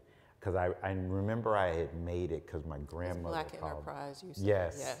executive. Because I remember I had made it because my grandmother Black called. Enterprise, you said.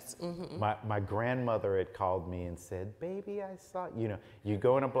 Yes. Yes. Mm-hmm. My grandmother had called me and said, baby, I saw, you know, you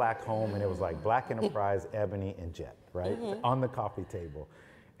go in a black home and it was like Black Enterprise, Ebony, and Jet, right? Mm-hmm. On the coffee table.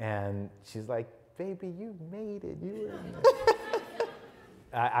 And she's like, baby, you made it. You were in there.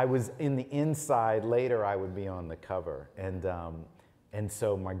 I was in the inside. Later, I would be on the cover. And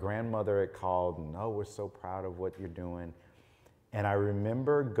so my grandmother had called and, oh, we're so proud of what you're doing. And I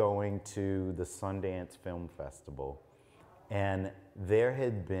remember going to the Sundance Film Festival, and there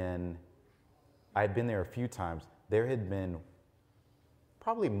had been, I'd been there a few times, there had been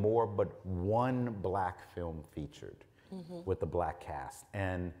probably more, but one black film featured with a black cast.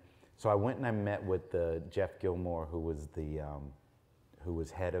 And so I went and I met with Jeff Gilmore, who was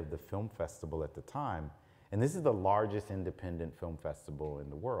head of the film festival at the time. And this is the largest independent film festival in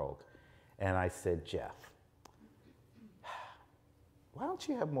the world. And I said, Jeff, why don't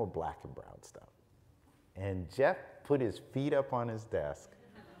you have more black and brown stuff? And Jeff put his feet up on his desk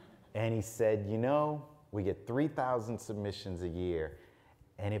and he said, you know, we get 3,000 submissions a year,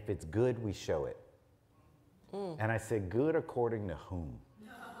 and if it's good, we show it. And I said, good according to whom?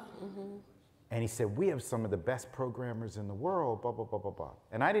 And he said, we have some of the best programmers in the world, blah, blah, blah, blah, blah.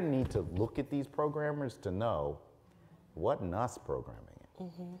 And I didn't need to look at these programmers to know it wasn't us programming it.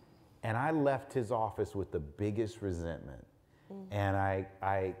 And I left his office with the biggest resentment. And I,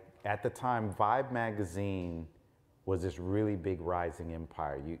 at the time, Vibe magazine was this really big rising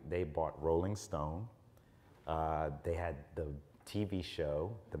empire. They bought Rolling Stone. They had the TV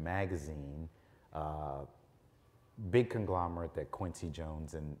show, the magazine, big conglomerate that Quincy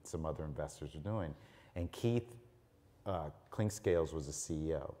Jones and some other investors were doing. And Keith Clinkscales was the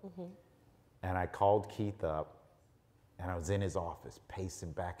CEO. And I called Keith up, and I was in his office,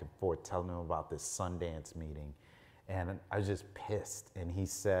 pacing back and forth, telling him about this Sundance meeting. And I was just pissed. And he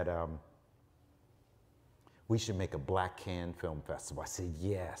said, we should make a Black Cannes Film Festival. I said,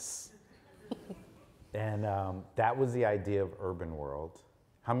 yes. And that was the idea of Urban World.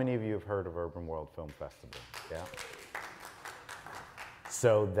 How many of you have heard of Urban World Film Festival? Yeah.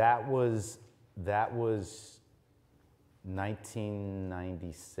 So that was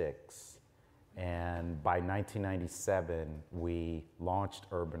 1996. And by 1997, we launched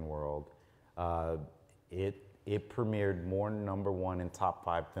Urban World. It premiered more #1 and top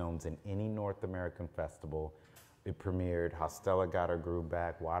 5 films in any North American festival. It premiered Hostella Got Her Groove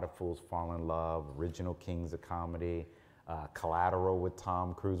Back, Why Do Fools Fall in Love, Original Kings of Comedy, Collateral with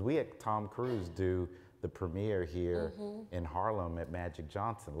Tom Cruise. We had Tom Cruise do the premiere here in Harlem at Magic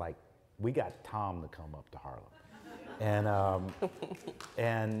Johnson. Like, we got Tom to come up to Harlem.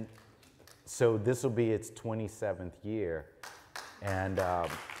 And so this will be its 27th year. And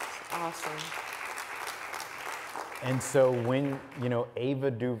awesome. And so when, you know,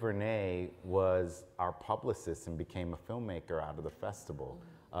 Ava DuVernay was our publicist and became a filmmaker out of the festival.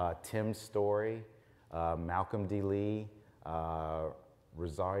 Tim Story, Malcolm D. Lee,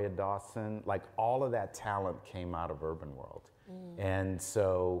 Rosaria Dawson, like all of that talent came out of Urban World. And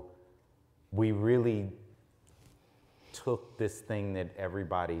so we really took this thing that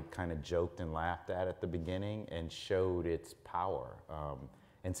everybody kind of joked and laughed at the beginning and showed its power.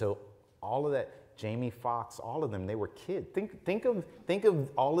 And so all of that, Jamie Foxx, all of them, they were kids. Think of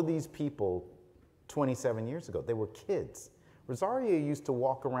all of these people 27 years ago. They were kids. Rosaria used to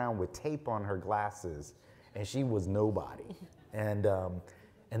walk around with tape on her glasses, and she was nobody. And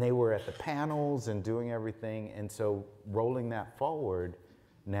they were at the panels and doing everything. And so rolling that forward,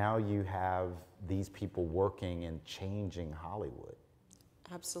 now you have these people working and changing Hollywood.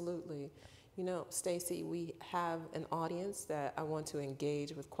 Absolutely. You know, Stacy, we have an audience that I want to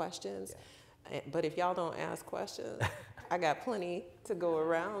engage with questions. But if y'all don't ask questions, I got plenty to go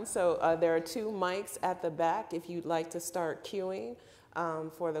around. So there are 2 mics at the back if you'd like to start queuing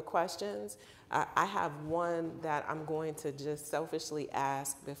for the questions. I have one that I'm going to just selfishly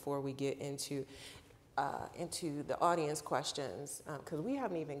ask before we get into the audience questions, because we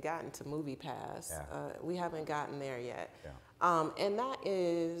haven't even gotten to Movie Pass. We haven't gotten there yet. And that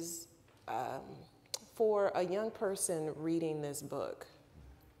is for a young person reading this book,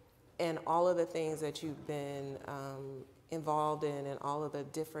 and all of the things that you've been involved in and all of the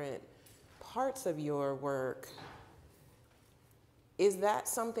different parts of your work, is that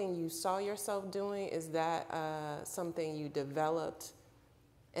something you saw yourself doing? Is that something you developed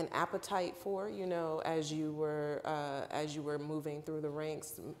an appetite for, you know, as you were moving through the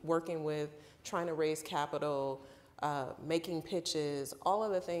ranks, working with, trying to raise capital, making pitches, all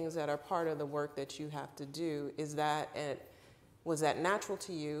of the things that are part of the work that you have to do? Is that Was that natural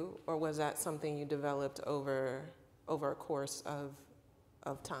to you, or was that something you developed over a course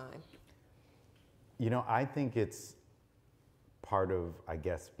of time? You know, I think it's part of, I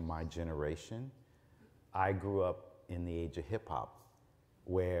guess, my generation. I grew up in the age of hip hop,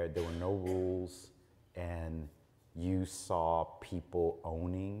 where there were no rules and you saw people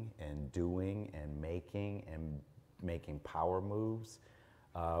owning and doing and making power moves.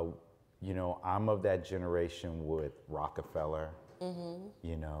 You know, I'm of that generation with Rockefeller,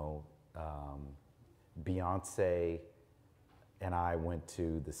 you know, Beyonce and I went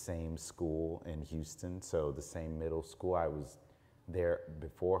to the same school in Houston, so the same middle school. I was there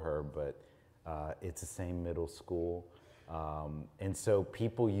before her, but it's the same middle school. And so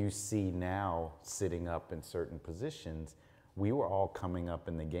people you see now sitting up in certain positions, we were all coming up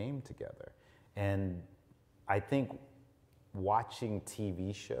in the game together. And I think watching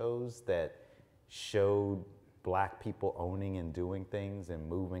TV shows that showed black people owning and doing things and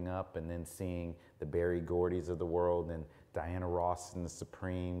moving up, and then seeing the Berry Gordys of the world and Diana Ross and the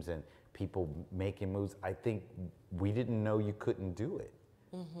Supremes and people making moves, I think we didn't know you couldn't do it.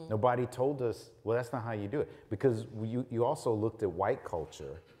 Nobody told us, well, that's not how you do it. Because you also looked at white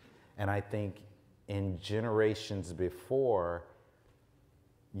culture, and I think in generations before,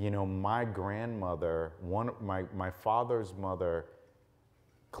 you know, my grandmother, my father's mother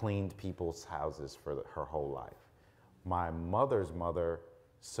cleaned people's houses for her whole life. My mother's mother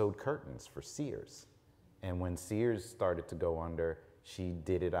sewed curtains for Sears. And when Sears started to go under, she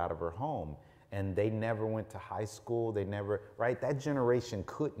did it out of her home. And they never went to high school, they never, right? That generation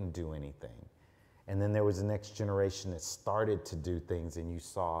couldn't do anything. And then there was the next generation that started to do things, and you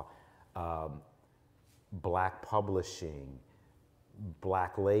saw black publishing,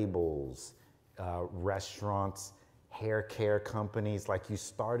 black labels, restaurants, hair care companies, like you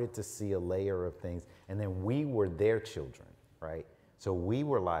started to see a layer of things. And then we were their children, right? So we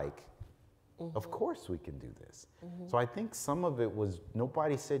were like, of course we can do this. So I think some of it was,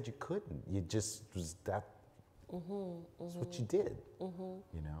 nobody said you couldn't. You just was that, that's what you did,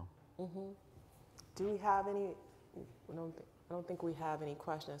 you know? Do we have any, I don't think we have any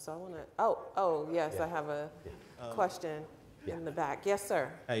questions. So I want to, yes, I have a question in the back. Yes,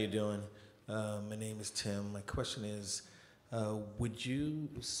 sir. How you doing? My name is Tim. My question is, would you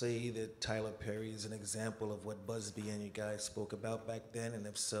say that Tyler Perry is an example of what Busby and you guys spoke about back then? And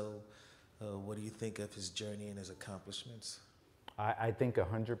if so, what do you think of his journey and his accomplishments? I think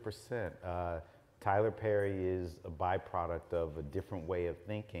 100%. Tyler Perry is a byproduct of a different way of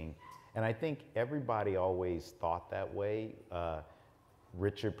thinking. And I think everybody always thought that way.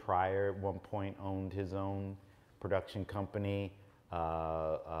 Richard Pryor at one point owned his own production company.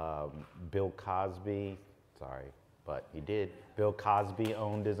 Bill Cosby, sorry, but he did. Bill Cosby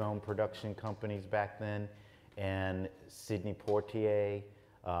owned his own production companies back then, and Sidney Poitier.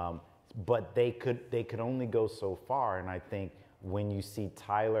 But they could only go so far, and I think when you see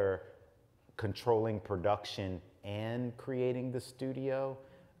Tyler controlling production and creating the studio,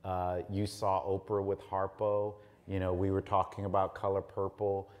 you saw Oprah with Harpo. You know, we were talking about Color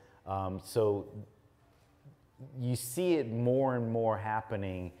Purple. So you see it more and more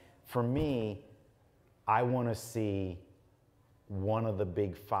happening. For me, I want to see one of the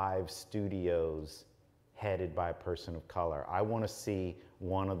big 5 studios headed by a person of color. I want to see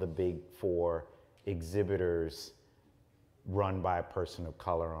one of the big 4 exhibitors run by a person of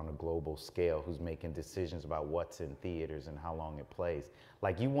color on a global scale who's making decisions about what's in theaters and how long it plays.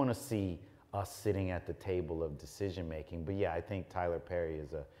 Like, you want to see us sitting at the table of decision making. But yeah, I think Tyler Perry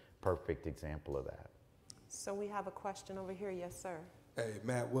is a perfect example of that. So we have a question over here. Yes, sir. Hey,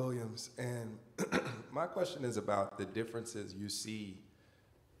 Matt Williams. And my question is about the differences you see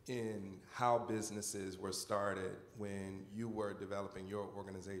in how businesses were started when you were developing your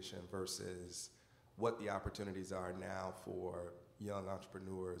organization versus what the opportunities are now for young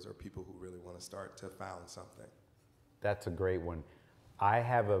entrepreneurs or people who really want to start to found something. That's a great one. I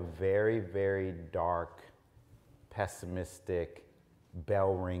have a very, very dark, pessimistic,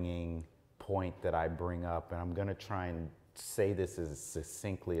 bell-ringing point that I bring up, and I'm going to try and say this as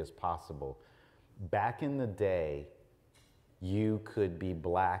succinctly as possible. Back in the day, you could be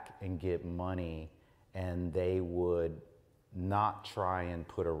black and get money, and they would not try and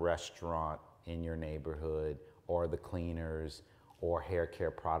put a restaurant in your neighborhood or the cleaners or hair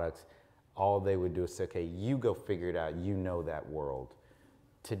care products. All they would do is say, okay, you go figure it out. You know that world.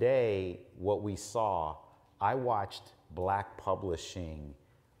 Today, what we saw, I watched black publishing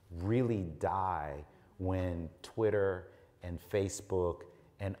really die when Twitter and Facebook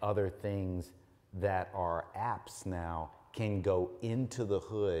and other things that are apps now can go into the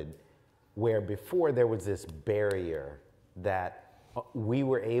hood, where before there was this barrier that we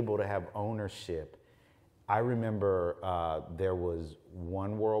were able to have ownership. I remember there was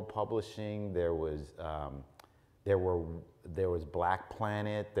One World Publishing, there was Black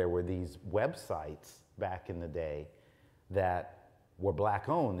Planet, there were these websites back in the day that were Black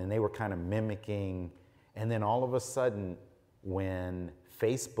owned, and they were kind of mimicking. And then all of a sudden, when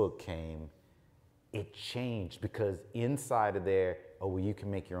Facebook came, it changed, because inside of there, oh, well, you can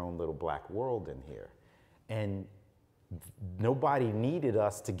make your own little Black world in here. And nobody needed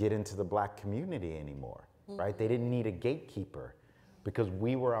us to get into the Black community anymore, right? They didn't need a gatekeeper, because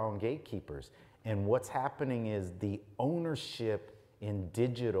we were our own gatekeepers. And what's happening is the ownership in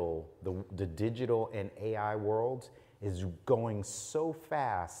digital, the digital and AI worlds is going so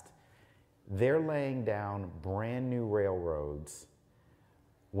fast. They're laying down brand new railroads.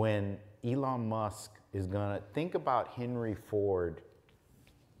 When Elon Musk is gonna, think about Henry Ford.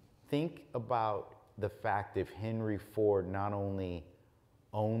 Think about the fact if Henry Ford not only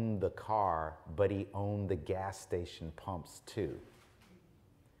owned the car, but he owned the gas station pumps too.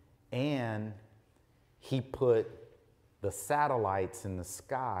 And he put the satellites in the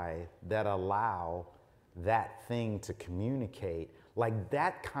sky that allow that thing to communicate. Like,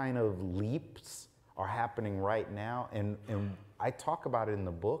 that kind of leaps are happening right now. And I talk about it in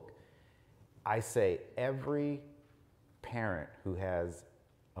the book. I say every parent who has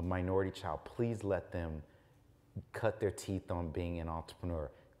a minority child, please let them cut their teeth on being an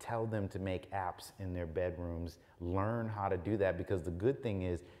entrepreneur. Tell them to make apps in their bedrooms, learn how to do that, because the good thing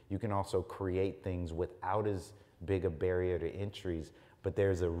is you can also create things without as big a barrier to entries, but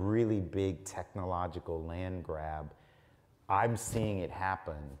there's a really big technological land grab. I'm seeing it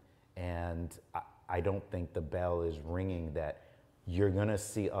happen, and I don't think the bell is ringing that you're gonna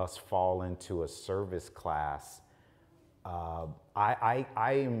see us fall into a service class. I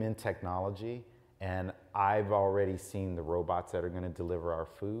am in technology, and I've already seen the robots that are gonna deliver our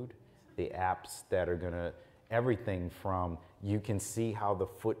food, the apps that are gonna, everything from, you can see how the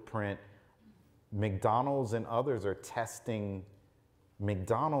footprint, McDonald's and others are testing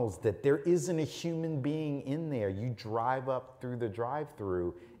McDonald's that there isn't a human being in there. You drive up through the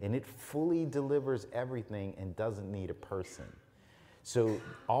drive-through and it fully delivers everything and doesn't need a person. So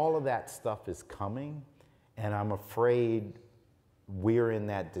all of that stuff is coming, and I'm afraid we're in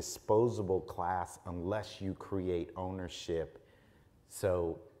that disposable class unless you create ownership.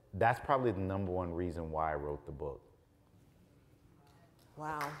 So that's probably the number one reason why I wrote the book.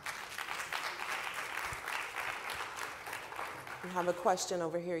 Wow. We have a question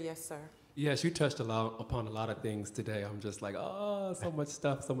over here. Yes, sir. Yes, you touched upon a lot of things today. I'm just like, oh, so much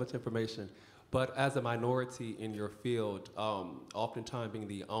stuff, so much information. But as a minority in your field, oftentimes being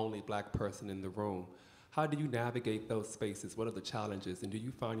the only Black person in the room, how do you navigate those spaces? What are the challenges? And do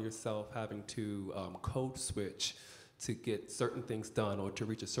you find yourself having to code switch to get certain things done or to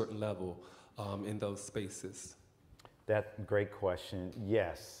reach a certain level in those spaces? That's a great question.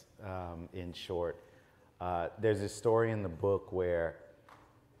 Yes, in short. There's a story in the book where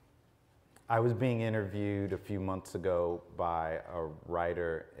I was being interviewed a few months ago by a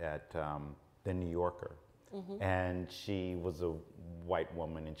writer at The New Yorker. And she was a white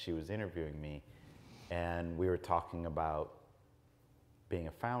woman, and she was interviewing me. And we were talking about being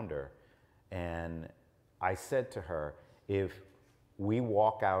a founder. And I said to her, if we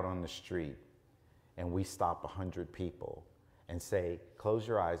walk out on the street and we stop 100 people and say, close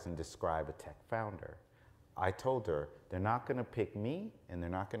your eyes and describe a tech founder, I told her, they're not gonna pick me and they're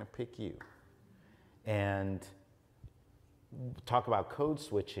not gonna pick you. And talk about code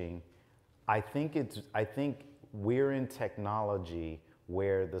switching, I think we're in technology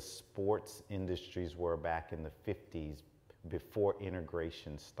where the sports industries were back in the 50s before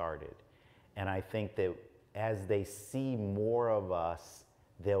integration started. And I think that as they see more of us,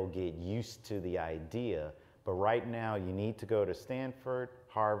 they'll get used to the idea. But right now, you need to go to Stanford,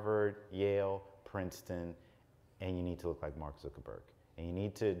 Harvard, Yale, Princeton, and you need to look like Mark Zuckerberg. And you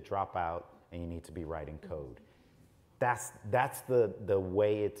need to drop out, and you need to be writing code. That's the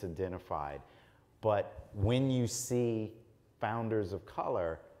way it's identified. But when you see founders of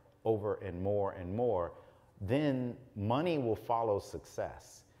color over and more, then money will follow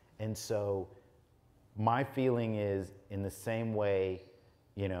success. And so my feeling is, in the same way,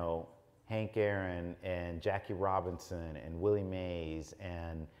 you know, Hank Aaron and Jackie Robinson and Willie Mays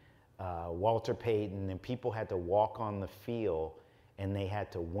and Walter Payton, and people had to walk on the field and they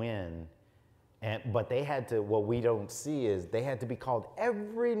had to win. But they had to, what we don't see is they had to be called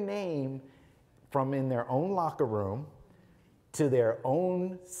every name from in their own locker room to their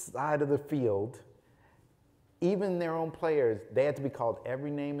own side of the field. Even their own players, they had to be called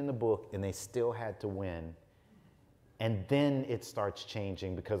every name in the book, and they still had to win. And then it starts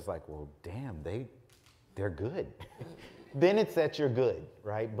changing because like, well, damn, they're good. Then it's that you're good,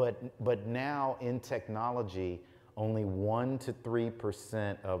 right? But now in technology, only 1 to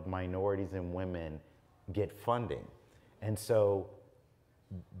 3% of minorities and women get funding. And so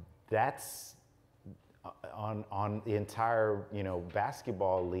that's on the entire,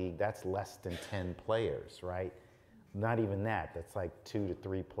 basketball league, that's less than 10 players, right? Not even that, that's like 2 to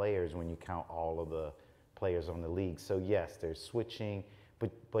 3 players when you count all of the players on the league. So yes, there's switching,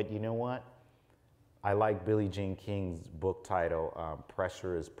 but you know what? I like Billie Jean King's book title,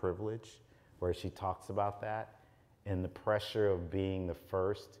 Pressure is Privilege, where she talks about that. And the pressure of being the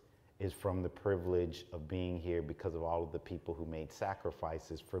first is from the privilege of being here because of all of the people who made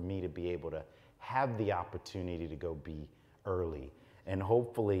sacrifices for me to be able to have the opportunity to go be early. And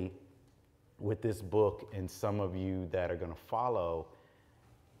hopefully with this book and some of you that are gonna follow,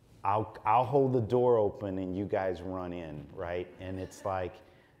 I'll hold the door open and you guys run in, right? And it's like,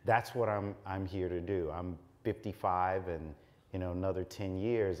 that's what I'm here to do. I'm 55 and another 10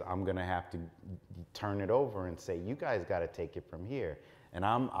 years, I'm gonna have to turn it over and say, you guys gotta take it from here. And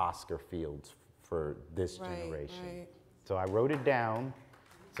I'm Oscar Fields for this generation. Right. So I wrote it down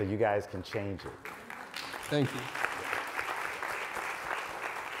so you guys can change it. Thank you.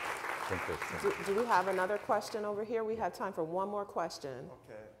 Do we have another question over here? We have time for one more question.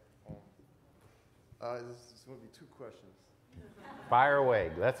 Okay. This is going to be 2 questions. Fire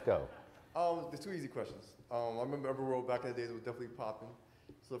away. Let's go. There's 2 easy questions. I remember Everworld back in the days, it was definitely popping.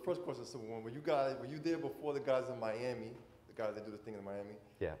 So the first question is simple one. Were you there before the guys in Miami, the guys that do the thing in Miami?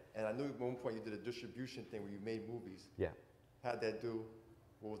 Yeah. And I knew at one point you did a distribution thing where you made movies. Yeah. How'd that do?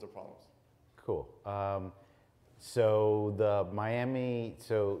 What was the problems? Cool. So the Miami,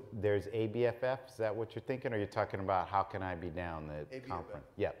 so there's ABFF, is that what you're thinking? Or you're talking about How Can I Be Down, the ABFF. conference?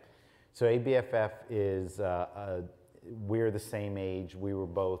 Yep. So ABFF is, we're the same age. We were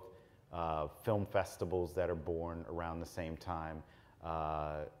both film festivals that are born around the same time.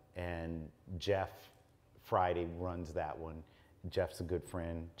 And Jeff Friday runs that one. Jeff's a good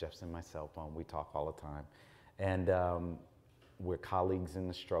friend. Jeff's in my cell phone. We talk all the time. And we're colleagues in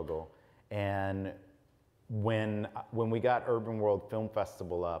the struggle. And when we got Urban World Film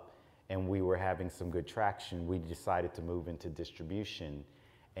Festival up and we were having some good traction, we decided to move into distribution.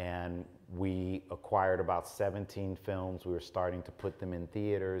 And we acquired about 17 films. We were starting to put them in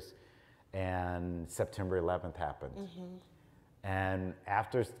theaters. And September 11th happened. Mm-hmm. And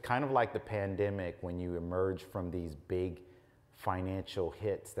after kind of like the pandemic, when you emerge from these big financial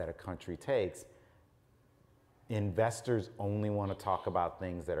hits that a country takes, investors only want to talk about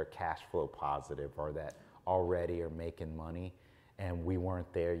things that are cash flow positive or that already are making money. And we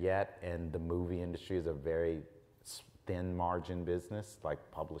weren't there yet. And the movie industry is a very thin margin business, like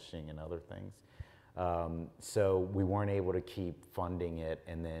publishing and other things. So we weren't able to keep funding it.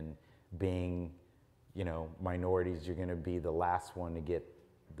 And then being, minorities, you're going to be the last one to get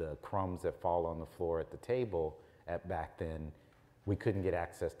the crumbs that fall on the floor at the table. Back then, we couldn't get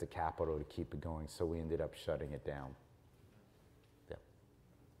access to capital to keep it going, so we ended up shutting it down. Yeah.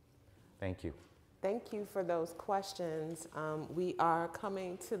 Thank you. Thank you for those questions. We are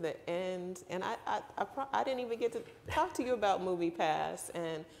coming to the end, and I didn't even get to talk to you about MoviePass.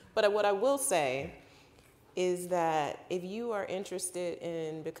 But what I will say is that if you are interested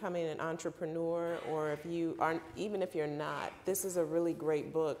in becoming an entrepreneur, or if you aren't, even if you're not, this is a really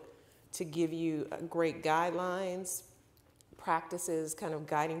great book to give you great guidelines, practices, kind of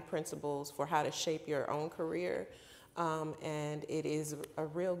guiding principles for how to shape your own career. And it is a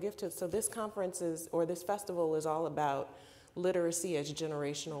real gift. So this conference this festival is all about literacy as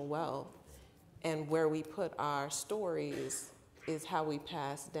generational wealth. And where we put our stories is how we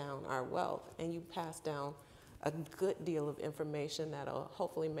pass down our wealth. And you pass down a good deal of information that'll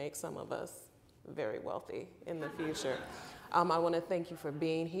hopefully make some of us very wealthy in the future. I want to thank you for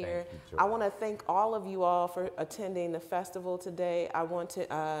being here. I want to thank all of you all for attending the festival today. I want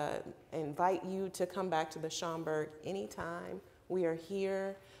to invite you to come back to the Schomburg anytime. We are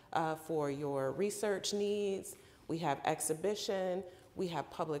here for your research needs. We have exhibition. We have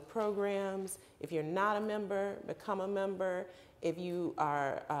public programs. If you're not a member, become a member. If you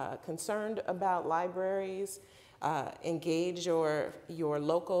are concerned about libraries, engage your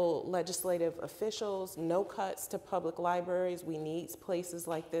local legislative officials. No cuts to public libraries. We need places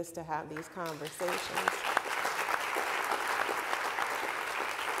like this to have these conversations.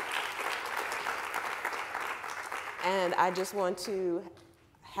 And I just want to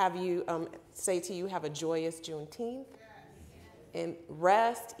have you say to you, have a joyous Juneteenth. And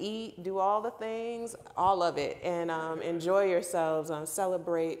rest, eat, do all the things, all of it, and enjoy yourselves.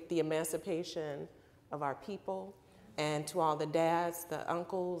 Celebrate the emancipation of our people. And to all the dads, the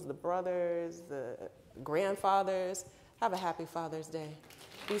uncles, the brothers, the grandfathers, have a happy Father's Day.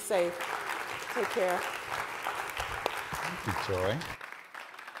 Be safe. Take care. Thank you, Joy.